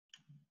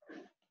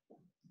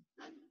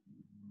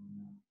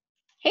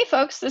Hey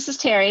folks, this is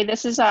Terry.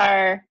 This is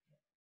our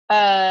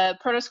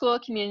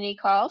ProtoSchool community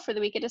call for the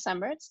week of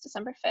December. It's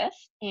December 5th,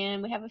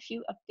 and we have a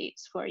few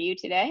updates for you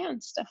today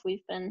on stuff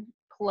we've been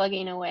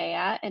plugging away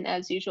at, and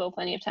as usual,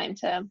 plenty of time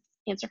to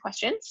answer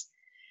questions.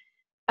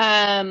 So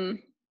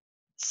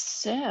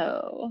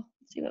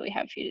let's see what we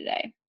have for you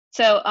today.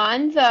 So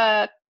on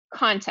the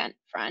content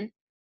front,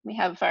 we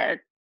have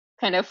our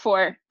kind of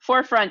four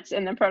fronts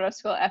in the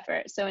ProtoSchool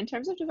effort. So in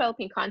terms of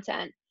developing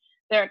content,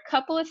 there are a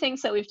couple of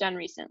things that we've done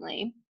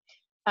recently.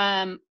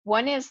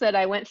 One is that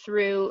I went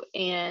through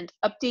and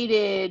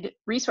updated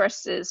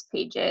resources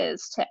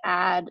pages to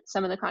add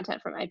some of the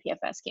content from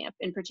IPFS Camp,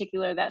 in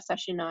particular that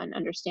session on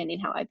understanding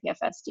how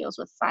IPFS deals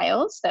with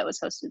files that was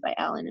hosted by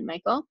Alan and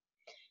Michael.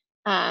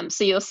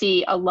 So you'll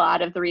see a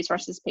lot of the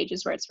resources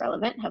pages where it's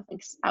relevant have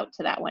links out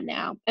to that one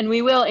now. And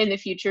we will in the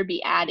future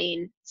be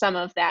adding some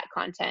of that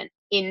content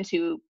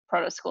into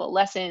ProtoSchool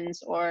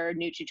lessons or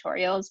new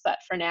tutorials, but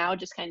for now,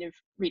 just kind of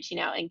reaching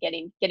out and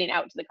getting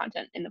out to the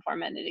content in the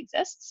format it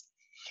exists.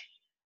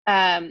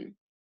 And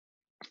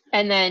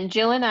then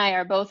Jill and I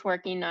are both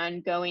working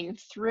on going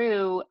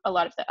through a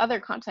lot of the other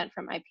content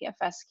from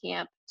IPFS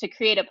Camp to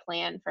create a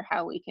plan for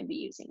how we can be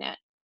using it.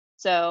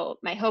 So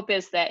my hope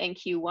is that in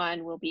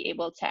Q1, we'll be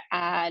able to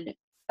add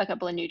a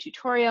couple of new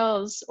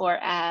tutorials or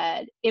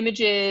add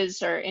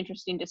images or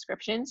interesting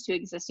descriptions to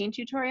existing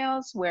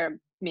tutorials where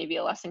maybe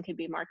a lesson could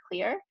be more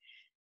clear.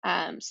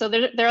 So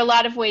there are a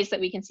lot of ways that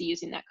we can see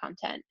using that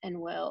content, and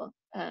we'll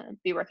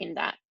be working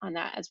on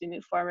that as we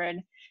move forward.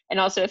 And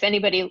also, if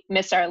anybody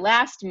missed our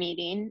last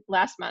meeting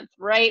last month,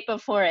 right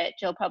before it,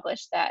 Jill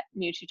published that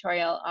new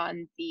tutorial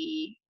on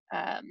the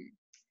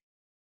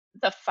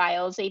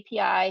files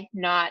API,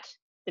 not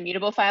the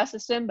mutable file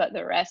system, but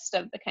the rest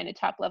of the kind of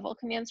top level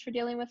commands for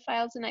dealing with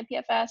files in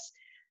IPFS.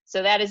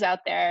 So that is out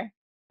there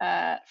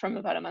from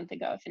about a month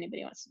ago, if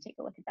anybody wants to take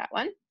a look at that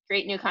one.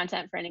 Great new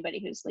content for anybody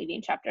who's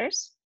leading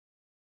chapters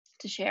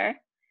to share.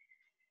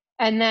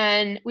 And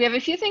then we have a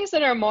few things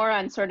that are more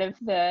on sort of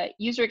the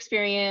user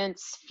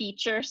experience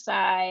feature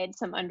side,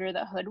 some under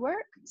the hood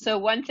work. So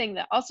one thing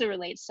that also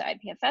relates to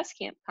IPFS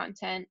Camp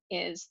content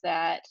is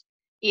that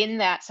in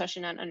that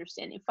session on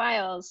understanding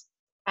files,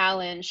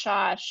 Alan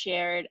Shaw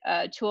shared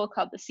a tool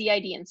called the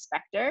CID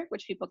Inspector,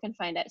 which people can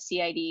find at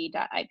cid.ipfs.io,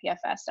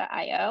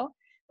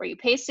 where you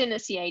paste in a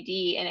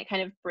CID and it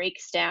kind of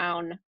breaks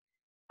down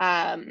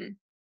how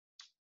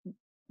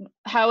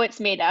it's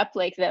made up,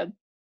 like the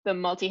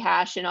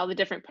multi-hash and all the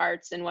different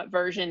parts and what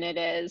version it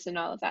is and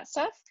all of that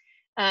stuff.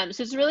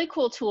 So it's a really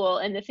cool tool.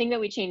 And the thing that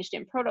we changed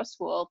in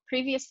ProtoSchool,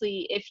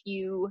 previously, if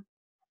you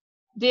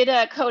did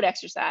a code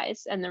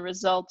exercise and the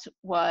result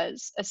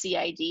was a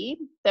CID,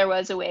 there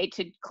was a way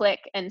to click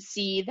and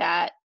see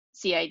that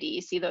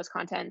CID, see those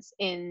contents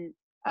in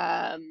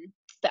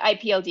the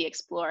IPLD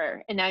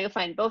Explorer. And now you'll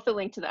find both a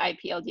link to the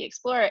IPLD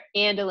Explorer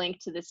and a link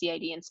to the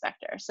CID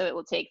Inspector. So it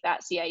will take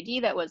that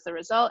CID that was the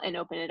result and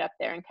open it up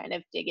there and kind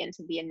of dig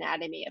into the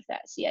anatomy of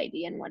that CID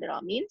and what it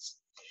all means.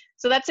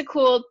 So that's a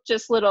cool,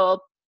 just little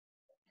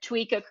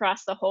tweak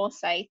across the whole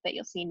site that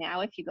you'll see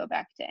now if you go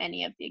back to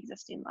any of the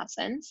existing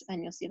lessons,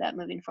 and you'll see that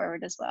moving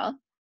forward as well.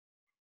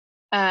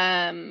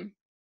 And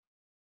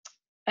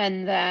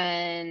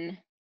then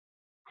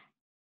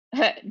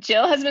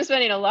Jill has been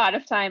spending a lot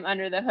of time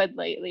under the hood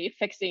lately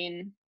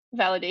fixing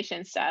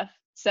validation stuff.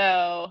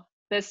 So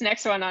this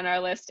next one on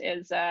our list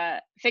is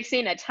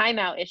fixing a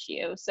timeout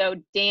issue. So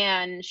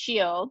Dan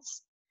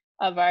Shields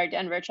of our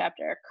Denver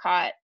chapter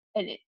caught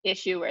an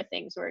issue where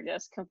things were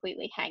just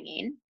completely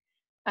hanging.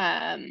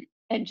 And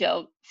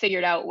Jill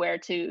figured out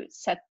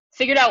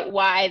figured out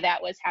why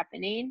that was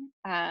happening,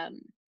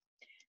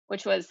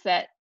 which was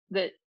that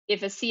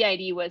if a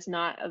CID was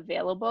not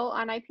available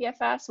on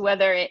IPFS,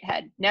 whether it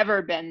had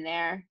never been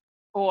there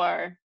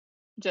or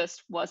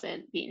just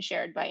wasn't being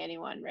shared by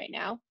anyone right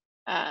now.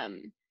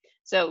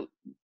 So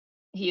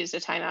he used a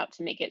timeout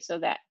to make it so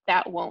that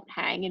that won't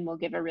hang and will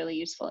give a really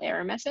useful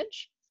error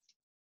message.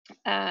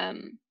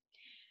 I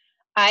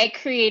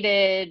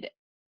created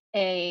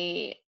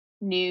a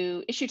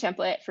new issue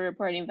template for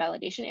reporting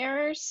validation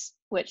errors,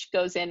 which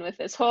goes in with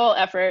this whole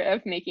effort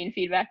of making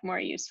feedback more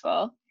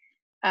useful.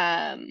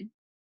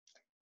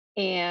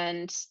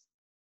 And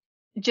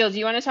Jill, do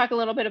you want to talk a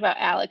little bit about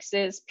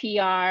Alex's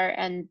PR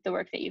and the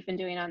work that you've been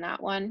doing on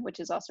that one, which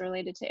is also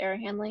related to error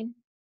handling?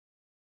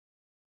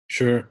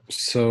 Sure.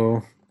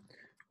 So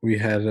we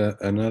had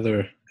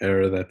another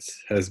error that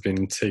has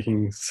been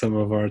taking some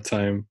of our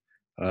time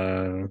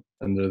under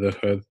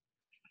the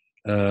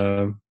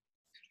hood.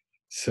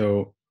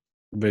 So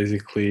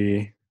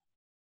basically,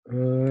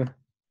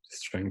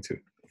 just trying to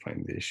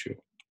find the issue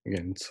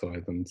again so I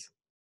don't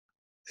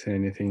say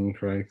anything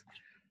incorrect.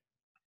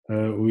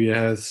 We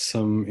had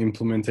some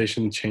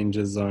implementation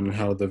changes on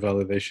how the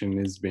validation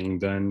is being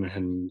done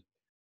and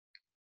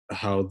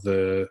how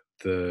the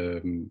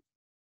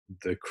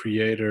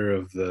creator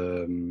of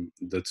the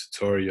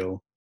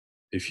tutorial,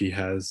 if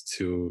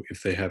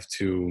they have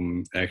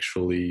to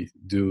actually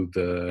do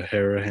the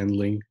error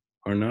handling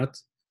or not.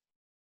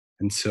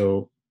 And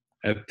so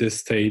at this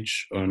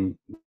stage on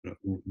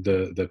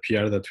the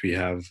PR that we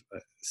have,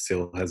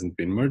 still hasn't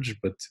been merged,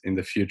 but in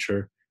the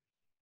future,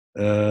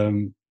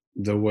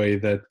 the way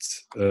that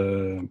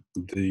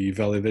the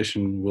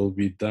validation will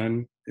be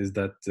done is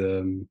that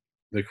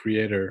the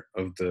creator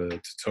of the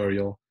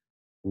tutorial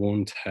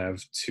won't have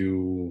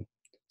to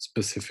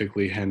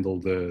specifically handle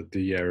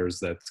the errors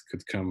that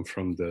could come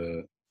from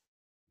the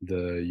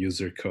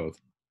user code.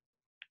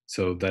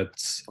 So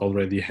that's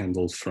already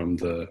handled from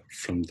the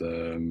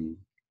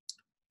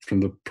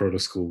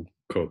ProtoSchool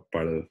code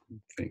part of the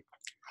thing.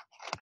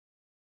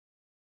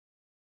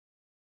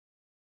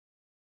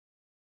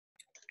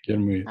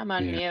 I'm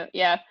on mute.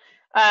 Yeah.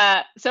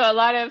 So a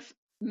lot of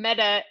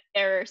meta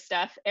error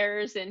stuff,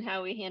 errors in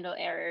how we handle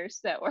errors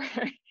that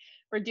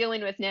we're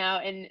dealing with now.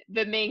 And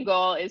the main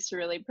goal is to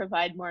really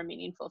provide more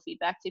meaningful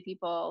feedback to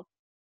people,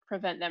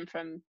 prevent them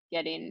from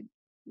getting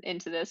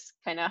into this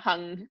kind of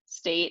hung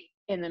state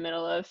in the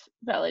middle of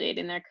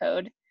validating their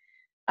code.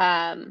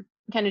 Kind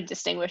of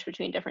distinguish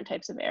between different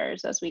types of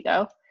errors as we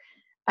go.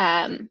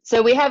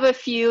 So we have a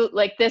few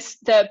like this,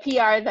 the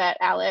PR that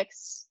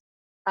Alex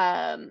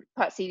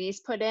CVs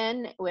put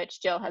in,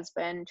 which Jill has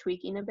been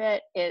tweaking a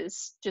bit,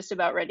 is just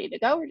about ready to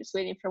go. We're just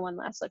waiting for one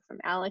last look from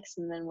Alex,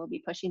 and then we'll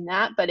be pushing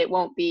that, but it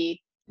won't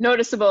be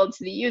noticeable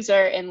to the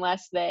user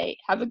unless they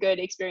have a good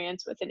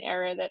experience with an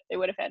error that they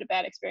would have had a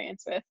bad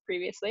experience with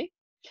previously.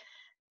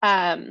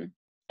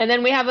 And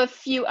then we have a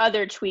few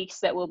other tweaks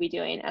that we'll be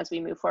doing as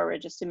we move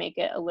forward, just to make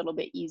it a little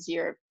bit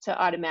easier to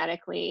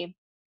automatically,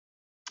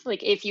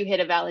 like if you hit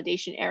a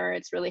validation error,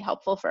 it's really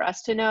helpful for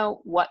us to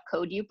know what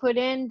code you put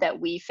in that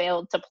we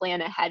failed to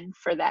plan ahead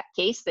for that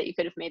case, that you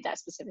could have made that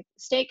specific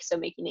mistake. So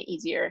making it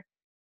easier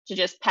to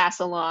just pass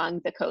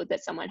along the code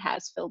that someone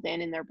has filled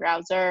in their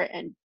browser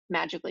and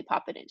magically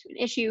pop it into an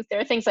issue.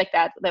 There are things like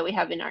that that we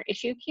have in our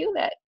issue queue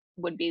that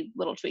would be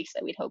little tweaks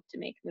that we'd hope to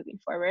make moving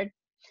forward.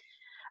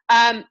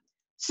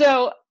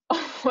 So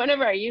one of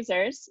our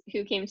users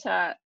who came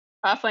to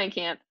offline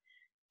camp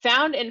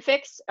found and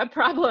fixed a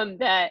problem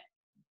that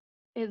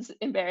is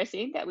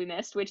embarrassing that we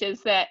missed, which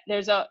is that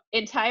there's an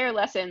entire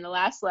lesson, the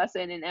last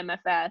lesson in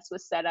MFS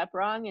was set up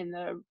wrong in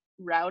the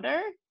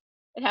router.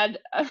 It had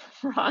a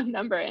wrong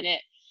number in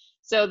it.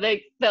 So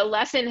the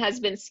lesson has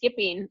been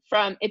skipping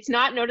from, it's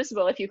not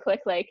noticeable if you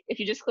click, like if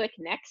you just click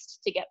next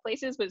to get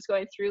places, but it's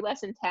going through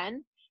lesson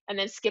 10 and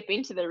then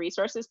skipping to the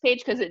resources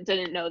page because it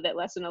didn't know that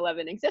lesson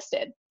 11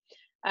 existed.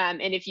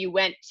 And if you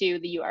went to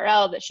the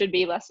URL that should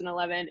be lesson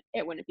 11,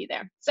 it wouldn't be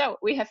there. So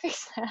we have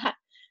fixed that.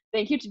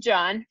 Thank you to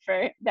John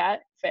for that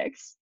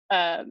fix.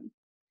 And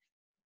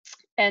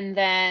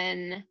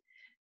then,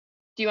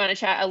 do you want to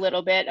chat a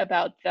little bit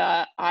about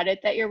the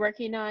audit that you're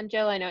working on,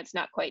 Jill? I know it's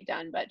not quite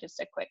done, but just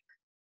a quick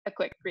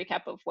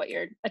recap of what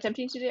you're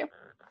attempting to do.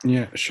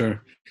 Yeah,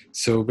 sure.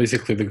 So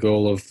basically the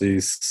goal of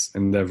this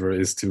endeavor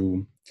is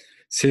to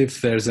see if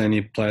there's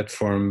any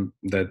platform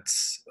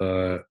that's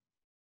a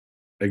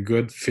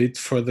good fit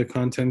for the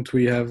content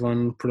we have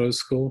on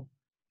ProtoSchool,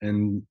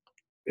 and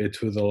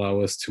it would allow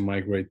us to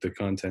migrate the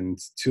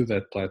content to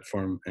that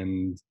platform,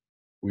 and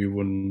we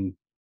wouldn't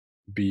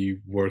be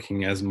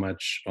working as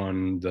much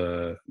on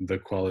the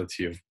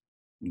quality of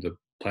the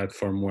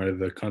platform where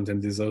the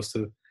content is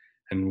hosted,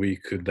 and we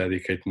could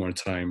dedicate more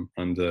time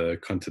on the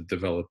content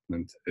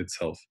development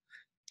itself.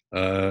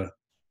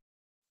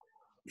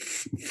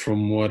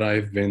 From what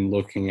I've been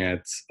looking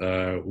at,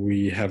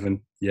 we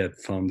haven't yet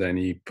found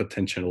any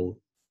potential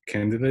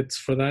candidates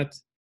for that.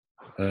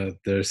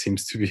 There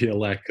seems to be a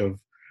lack of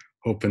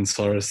open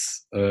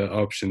source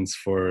options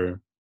for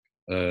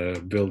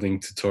building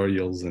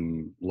tutorials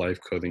and live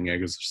coding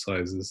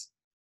exercises.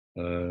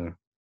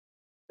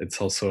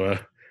 It's also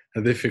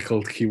a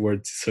difficult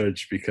keyword to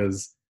search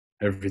because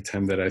every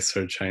time that I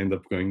search, I end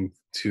up going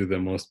to the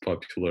most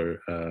popular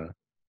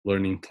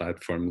learning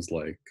platforms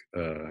like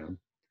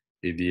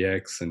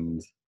EDX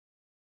and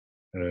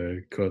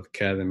Code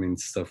Academy and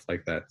stuff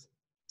like that.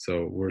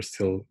 So we're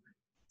still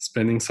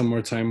spending some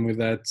more time with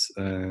that,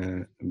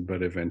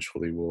 but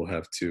eventually we'll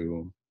have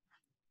to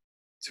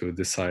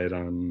decide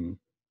on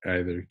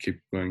either keep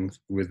going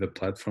with the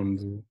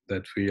platform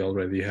that we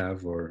already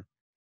have or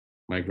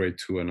migrate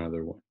to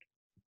another one.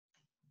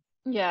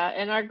 Yeah,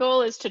 and our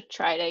goal is to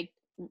try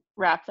to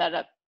wrap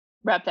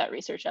that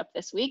research up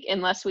this week,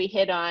 unless we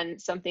hit on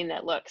something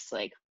that looks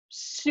like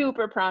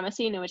super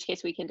promising, in which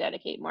case we can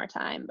dedicate more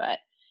time. But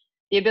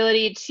the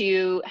ability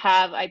to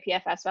have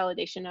IPFS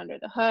validation under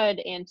the hood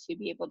and to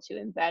be able to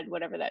embed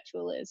whatever that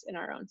tool is in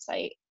our own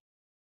site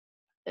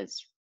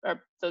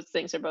those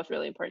things are both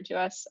really important to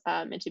us,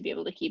 and to be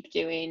able to keep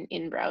doing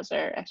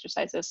in-browser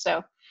exercises.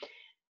 So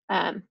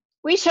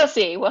we shall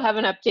see. We'll have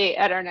an update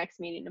at our next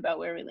meeting about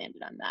where we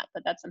landed on that,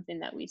 but that's something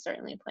that we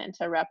certainly plan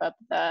to wrap up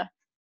the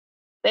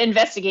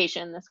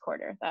investigation this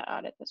quarter, that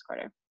audit this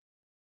quarter.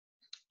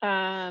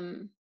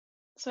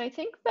 So I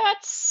think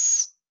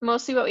that's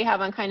mostly what we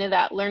have on kind of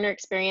that learner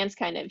experience,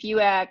 kind of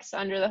UX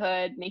under the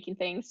hood, making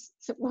things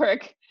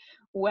work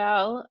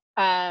well.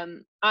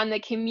 On the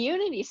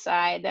community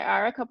side, there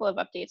are a couple of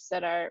updates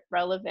that are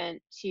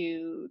relevant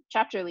to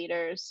chapter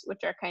leaders,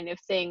 which are kind of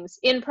things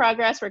in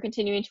progress. We're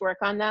continuing to work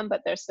on them,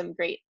 but there's some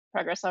great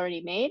progress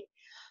already made.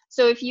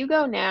 So if you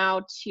go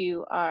now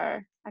to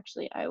our,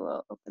 actually, I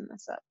will open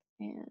this up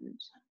and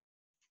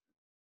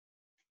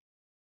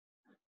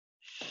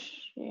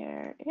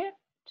share it.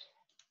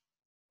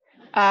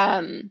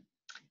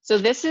 So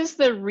this is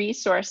the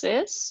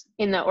resources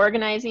in the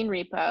organizing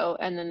repo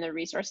and then the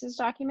resources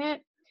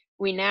document.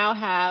 We now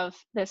have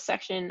this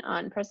section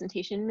on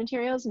presentation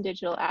materials and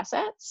digital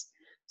assets.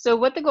 So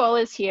what the goal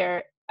is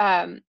here,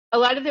 a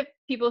lot of the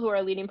people who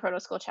are leading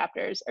ProtoSchool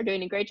chapters are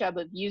doing a great job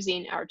of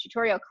using our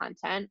tutorial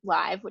content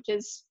live, which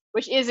is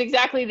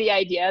exactly the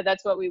idea.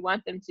 That's what we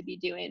want them to be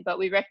doing, but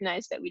we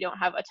recognize that we don't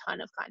have a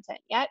ton of content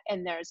yet,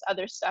 and there's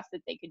other stuff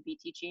that they could be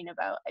teaching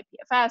about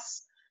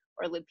IPFS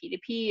or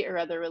libp2p or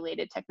other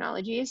related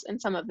technologies, and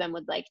some of them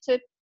would like to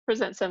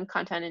present some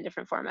content in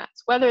different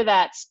formats, whether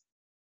that's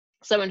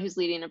someone who's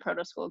leading a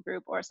ProtoSchool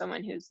group or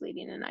someone who's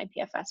leading an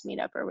IPFS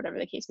meetup or whatever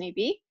the case may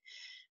be.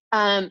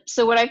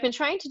 So what I've been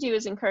trying to do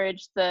is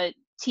encourage the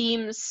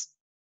teams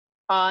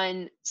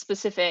on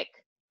specific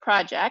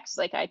projects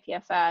like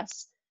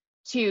IPFS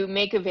to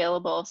make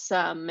available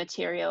some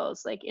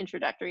materials like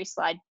introductory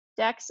slide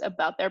decks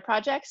about their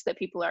projects that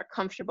people are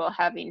comfortable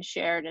having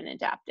shared and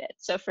adapted.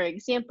 So for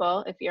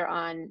example, if you're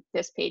on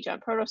this page on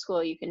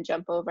ProtoSchool, you can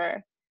jump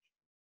over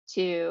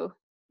to,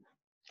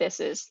 this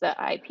is the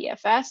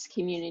IPFS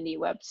community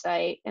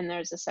website, and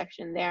there's a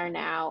section there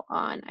now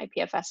on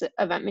IPFS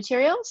event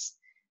materials.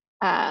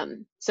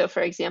 So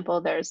for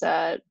example, there's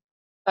a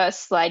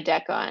slide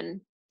deck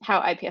on how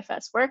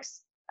IPFS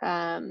works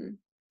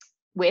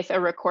with a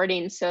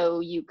recording,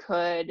 so you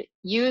could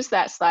use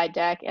that slide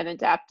deck and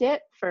adapt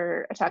it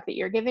for a talk that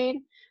you're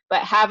giving,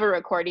 but have a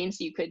recording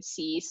so you could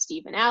see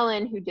Stephen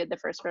Allen, who did the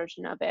first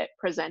version of it,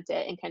 present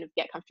it and kind of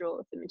get comfortable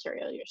with the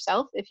material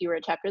yourself if you were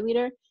a chapter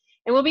leader.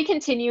 And we'll be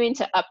continuing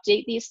to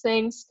update these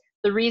things.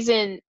 The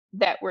reason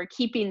that we're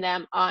keeping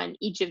them on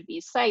each of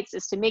these sites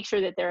is to make sure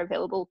that they're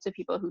available to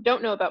people who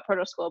don't know about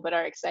ProtoSchool but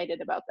are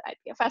excited about the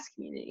IPFS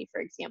community,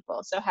 for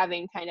example. So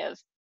having kind of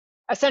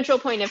a central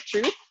point of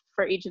truth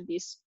for each of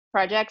these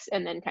projects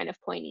and then kind of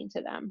pointing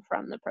to them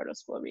from the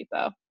ProtoSchool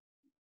repo.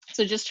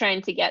 So just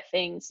trying to get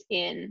things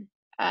in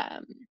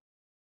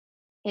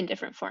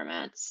different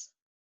formats.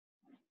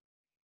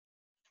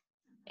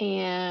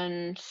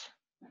 And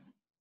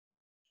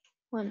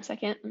one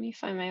second, let me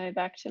find my way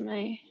back to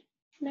my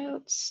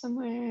notes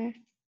somewhere.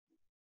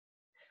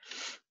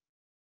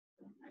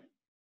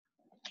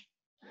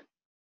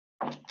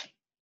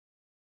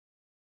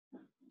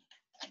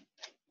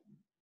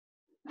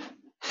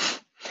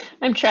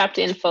 I'm trapped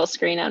in full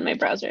screen on my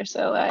browser,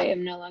 so I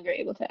am no longer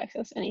able to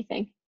access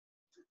anything.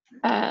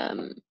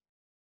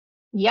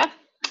 Yeah.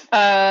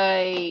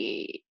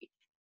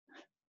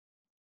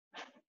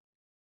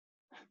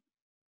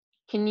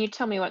 Can you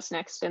tell me what's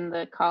next in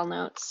the call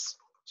notes,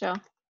 Joe?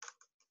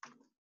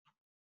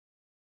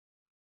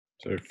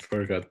 Sorry,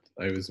 forgot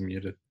I was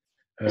muted.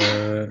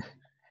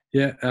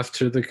 Yeah,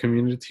 after the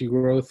community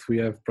growth, we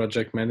have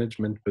project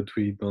management, but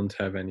we don't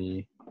have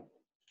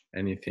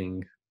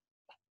anything.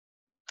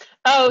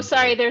 Oh,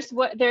 sorry, there's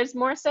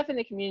more stuff in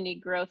the community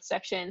growth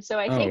section. So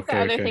I think okay,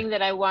 the other thing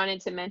that I wanted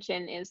to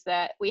mention is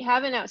that we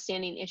have an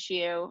outstanding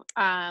issue.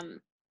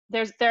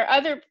 There are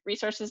other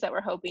resources that we're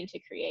hoping to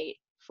create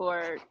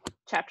for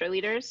chapter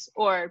leaders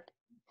or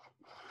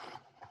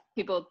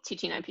people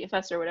teaching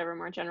IPFS or whatever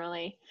more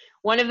generally.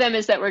 One of them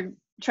is that we're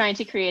trying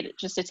to create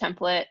just a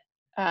template,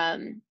 a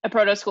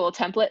ProtoSchool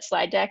template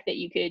slide deck that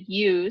you could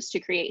use to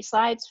create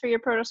slides for your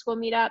ProtoSchool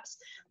meetups.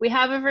 We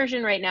have a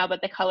version right now,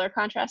 but the color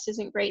contrast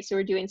isn't great, so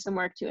we're doing some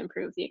work to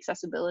improve the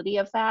accessibility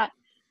of that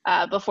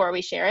before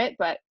we share it,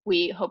 but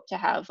we hope to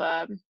have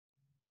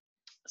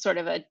sort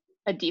of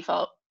a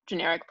default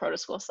generic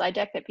ProtoSchool slide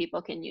deck that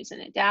people can use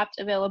and adapt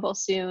available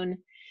soon.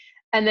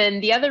 And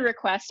then the other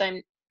request,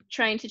 I'm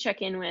trying to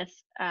check in with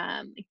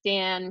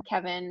Dan,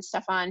 Kevin,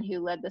 Stefan, who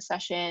led the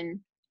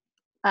session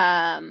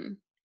on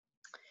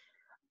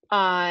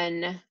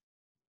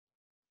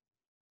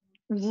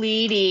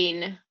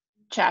leading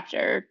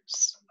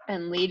chapters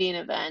and leading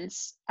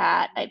events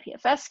at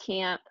IPFS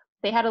camp.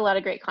 They had a lot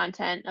of great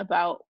content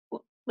about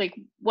like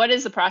what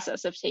is the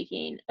process of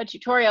taking a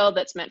tutorial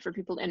that's meant for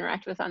people to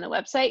interact with on the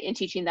website and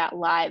teaching that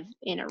live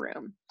in a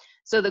room.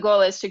 So the goal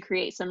is to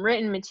create some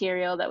written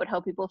material that would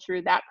help people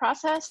through that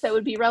process that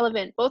would be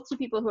relevant both to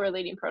people who are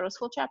leading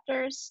ProtoSchool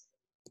chapters,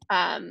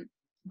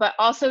 but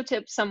also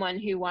to someone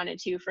who wanted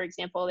to, for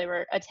example, they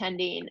were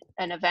attending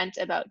an event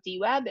about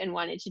DWeb and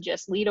wanted to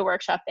just lead a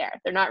workshop there.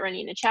 They're not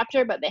running a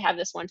chapter, but they have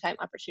this one-time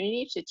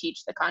opportunity to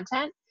teach the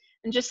content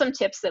and just some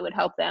tips that would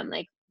help them,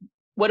 like,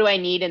 what do I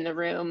need in the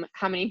room?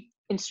 How many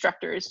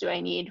instructors do I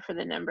need for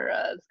the number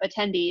of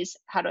attendees?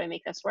 How do I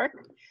make this work?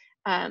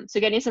 So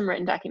getting some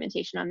written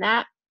documentation on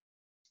that.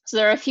 So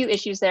there are a few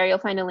issues there. You'll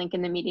find a link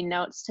in the meeting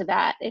notes to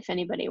that. If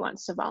anybody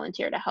wants to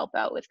volunteer to help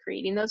out with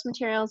creating those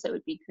materials, it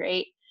would be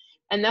great.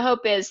 And the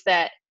hope is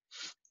that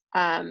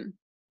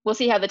we'll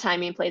see how the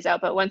timing plays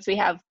out, but once we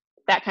have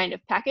that kind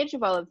of package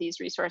of all of these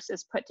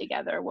resources put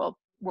together, we'll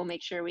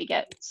make sure we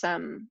get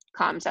some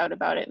comms out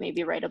about it,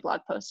 maybe write a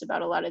blog post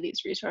about a lot of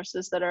these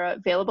resources that are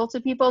available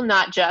to people,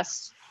 not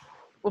just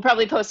we'll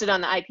probably post it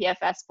on the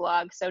IPFS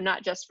blog. So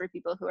not just for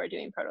people who are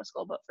doing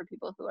ProtoSchool, but for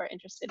people who are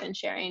interested in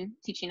sharing,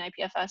 teaching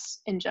IPFS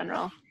in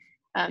general,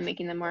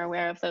 making them more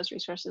aware of those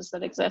resources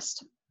that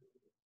exist.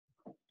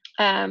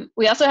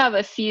 We also have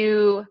a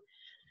few,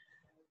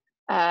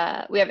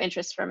 we have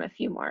interest from a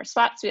few more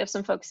spots. We have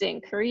some folks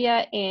in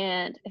Korea,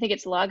 and I think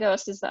it's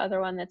Lagos is the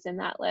other one that's in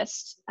that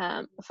list,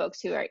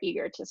 folks who are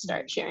eager to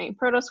start sharing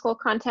ProtoSchool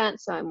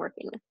content. So I'm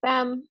working with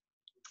them.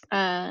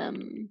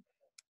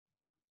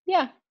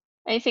 Yeah.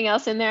 Anything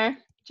else in there,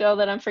 Jill,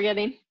 that I'm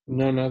forgetting?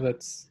 No,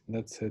 that's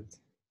it.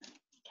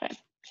 Okay.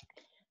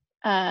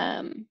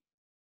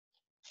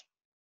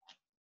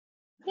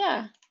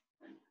 Yeah.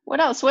 What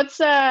else? What's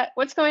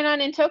going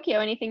on in Tokyo?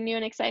 Anything new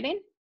and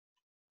exciting?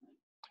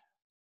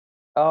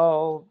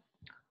 Oh,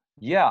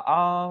 yeah.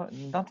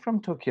 Not from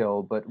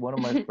Tokyo, but one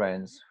of my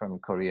friends from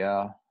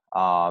Korea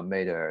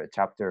made a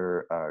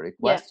chapter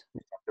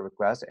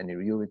request, and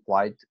you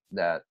replied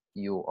that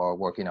you are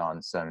working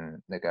on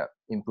some like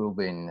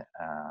improving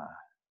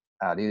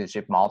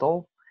leadership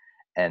model,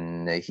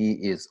 and he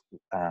is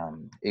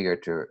eager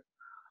to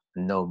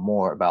know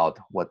more about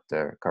what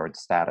the current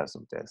status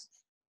of this.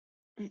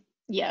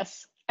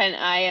 Yes, and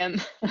I am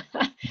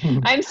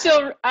I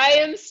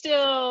am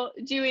still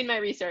doing my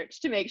research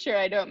to make sure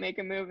I don't make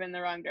a move in the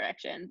wrong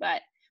direction,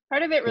 but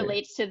part of it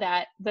relates to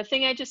that, the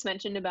thing I just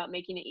mentioned about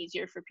making it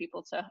easier for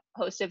people to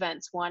host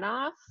events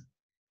one-off.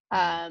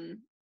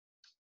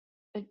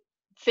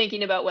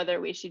 Thinking about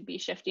whether we should be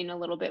shifting a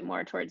little bit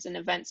more towards an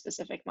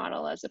event-specific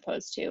model as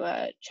opposed to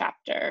a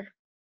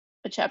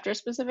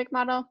chapter-specific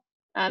model.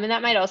 And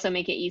that might also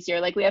make it easier.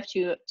 Like we have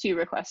two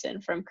requests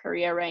in from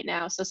Korea right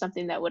now, so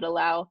something that would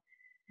allow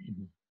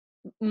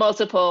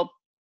multiple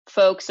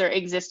folks or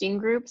existing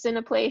groups in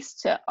a place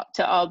to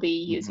all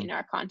be using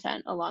our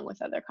content along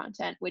with other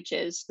content, which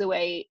is the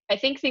way I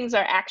think things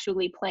are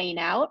actually playing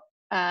out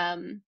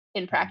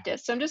in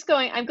practice. So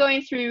I'm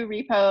going through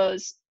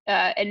repos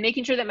and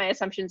making sure that my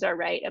assumptions are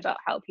right about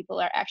how people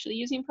are actually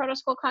using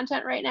ProtoSchool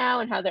content right now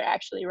and how they're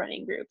actually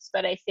running groups.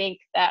 But I think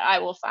that I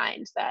will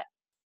find that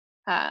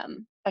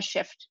a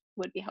shift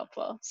would be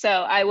helpful. So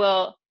I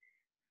will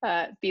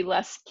be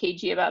less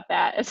cagey about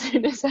that as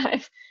soon as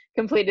I've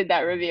completed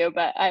that review.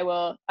 But I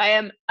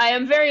am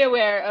very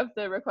aware of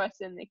the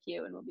requests in the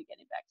queue, and we'll be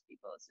getting back to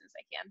people as soon as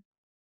I can.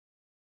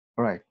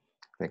 All right,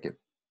 thank you.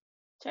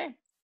 Sure.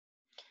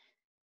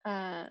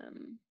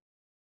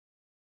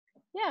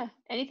 Yeah.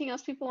 Anything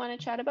else people want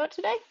to chat about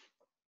today?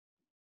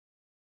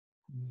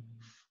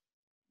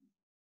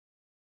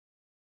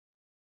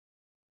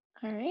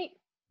 All right.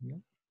 Yeah.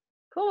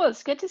 Cool. Well,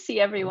 it's good to see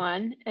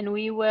everyone, and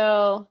we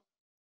will.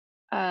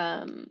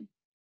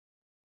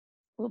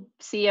 We'll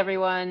see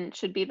everyone,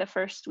 should be the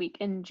first week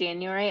in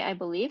January, I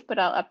believe, but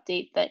I'll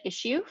update the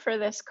issue for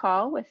this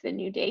call with the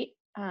new date.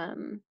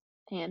 And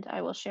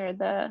I will share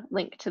the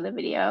link to the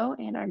video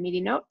and our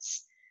meeting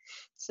notes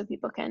so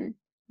people can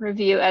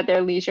review at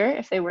their leisure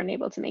if they weren't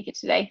able to make it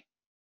today.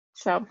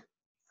 So I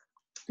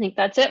think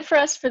that's it for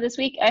us for this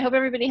week. I hope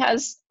everybody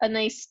has a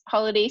nice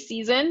holiday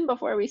season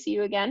before we see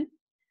you again.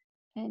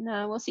 And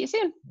we'll see you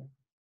soon.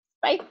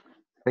 Bye.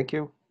 Thank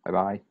you.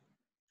 Bye-bye.